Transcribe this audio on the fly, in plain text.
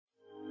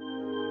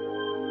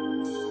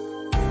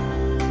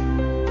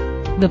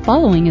The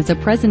following is a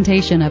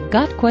presentation of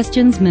Got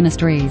Questions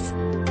Ministries.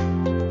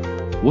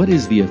 What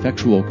is the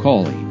effectual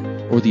calling,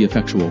 or the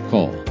effectual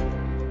call?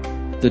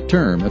 The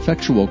term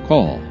effectual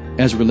call,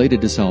 as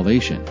related to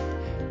salvation,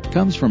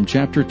 comes from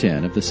Chapter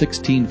 10 of the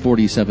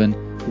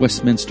 1647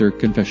 Westminster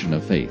Confession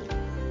of Faith.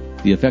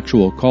 The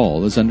effectual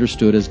call is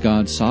understood as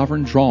God's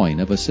sovereign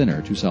drawing of a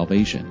sinner to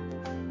salvation.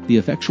 The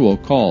effectual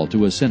call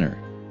to a sinner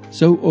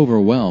so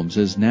overwhelms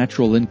his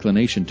natural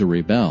inclination to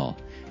rebel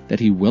that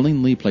he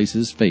willingly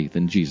places faith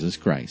in Jesus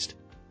Christ.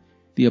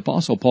 The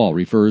Apostle Paul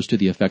refers to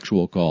the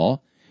effectual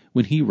call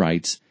when he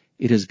writes,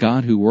 "It is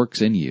God who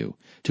works in you,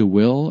 to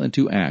will and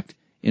to act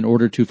in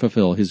order to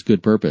fulfill his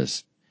good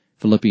purpose."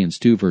 Philippians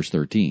 2 verse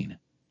 13.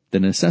 The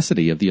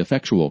necessity of the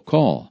effectual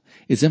call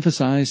is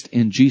emphasized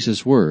in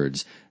Jesus'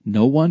 words,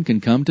 "No one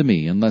can come to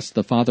me unless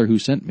the Father who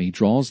sent me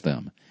draws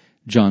them."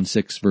 John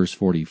 6 verse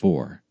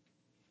 44.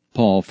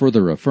 Paul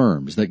further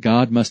affirms that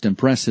God must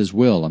impress his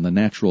will on the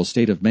natural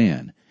state of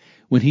man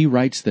when he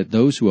writes that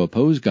those who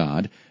oppose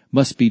God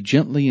must be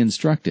gently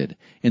instructed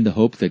in the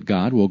hope that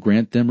God will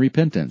grant them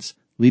repentance,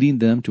 leading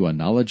them to a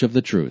knowledge of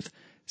the truth.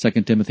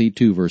 2 Timothy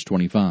 2 verse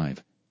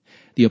 25.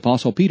 The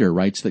Apostle Peter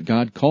writes that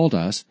God called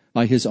us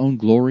by his own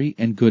glory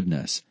and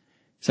goodness.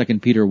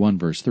 2 Peter 1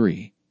 verse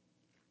 3.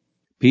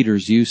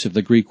 Peter's use of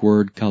the Greek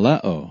word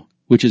kaleo,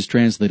 which is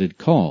translated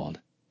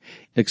called,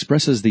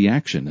 expresses the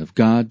action of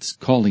God's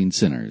calling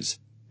sinners.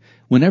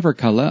 Whenever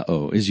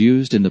kaleo is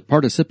used in the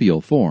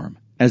participial form,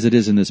 as it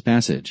is in this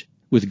passage,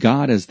 with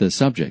God as the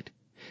subject,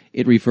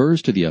 it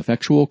refers to the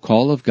effectual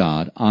call of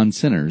God on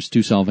sinners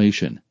to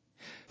salvation.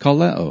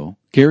 Kaleo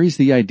carries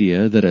the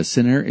idea that a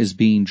sinner is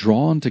being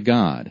drawn to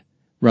God,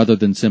 rather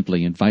than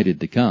simply invited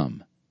to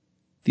come.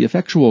 The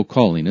effectual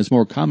calling is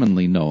more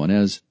commonly known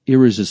as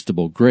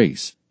irresistible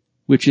grace,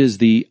 which is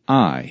the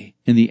I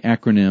in the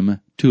acronym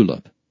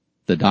TULIP.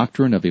 The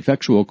doctrine of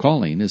effectual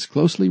calling is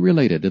closely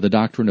related to the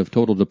doctrine of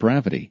total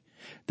depravity,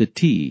 the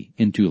T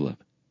in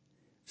TULIP.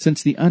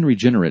 Since the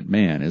unregenerate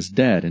man is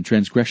dead in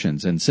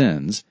transgressions and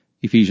sins,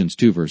 Ephesians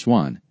 2 verse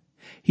 1,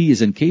 he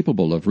is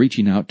incapable of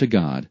reaching out to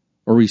God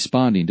or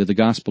responding to the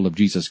gospel of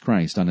Jesus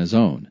Christ on his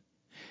own.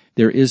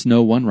 There is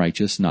no one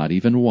righteous, not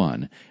even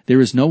one. There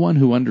is no one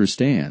who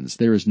understands.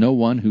 There is no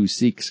one who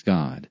seeks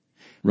God.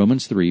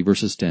 Romans 3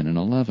 verses 10 and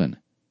 11.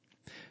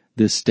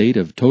 This state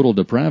of total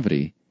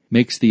depravity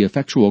makes the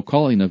effectual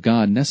calling of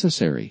God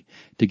necessary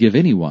to give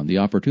anyone the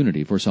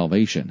opportunity for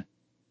salvation.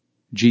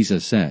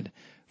 Jesus said,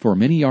 "For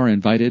many are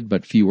invited,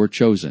 but few are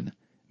chosen."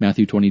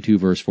 Matthew 22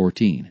 verse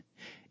 14.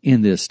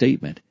 In this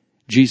statement,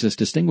 Jesus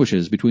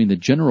distinguishes between the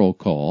general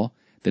call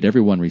that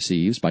everyone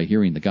receives by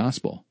hearing the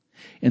gospel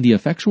and the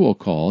effectual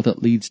call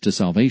that leads to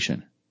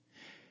salvation.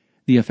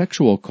 The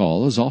effectual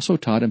call is also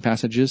taught in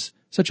passages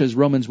such as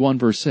Romans 1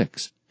 verse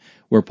 6,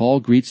 where Paul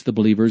greets the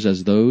believers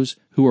as those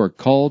who are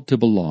called to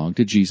belong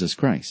to Jesus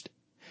Christ.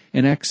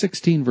 In Acts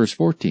 16 verse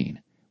 14,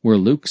 where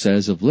Luke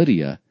says of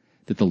Lydia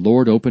that the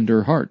Lord opened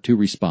her heart to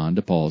respond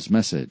to Paul's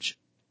message.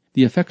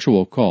 The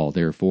effectual call,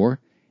 therefore,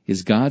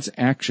 is God's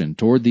action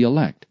toward the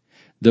elect,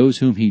 those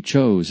whom he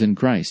chose in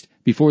Christ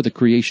before the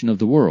creation of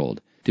the world,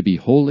 to be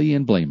holy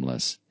and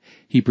blameless.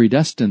 He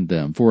predestined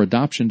them for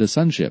adoption to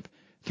sonship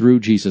through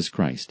Jesus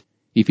Christ.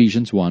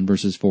 Ephesians 1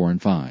 verses 4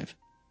 and 5.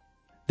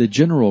 The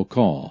general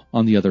call,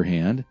 on the other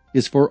hand,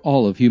 is for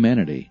all of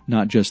humanity,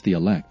 not just the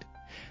elect.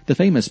 The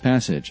famous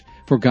passage,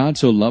 "For God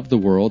so loved the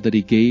world that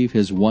he gave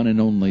his one and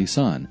only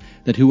Son,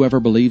 that whoever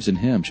believes in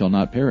him shall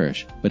not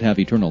perish, but have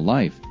eternal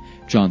life,"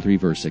 John 3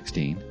 verse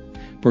 16,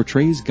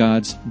 portrays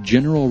God's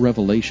general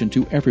revelation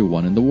to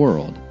everyone in the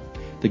world.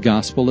 The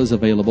gospel is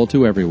available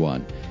to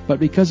everyone, but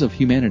because of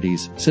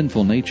humanity's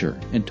sinful nature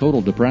and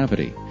total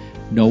depravity,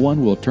 no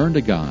one will turn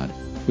to God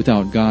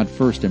without God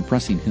first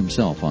impressing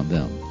himself on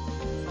them.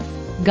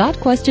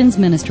 Got Questions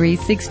Ministry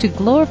seeks to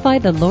glorify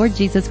the Lord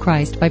Jesus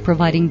Christ by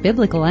providing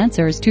biblical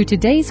answers to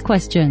today's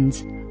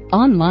questions.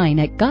 Online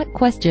at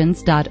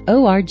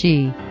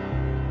gotquestions.org.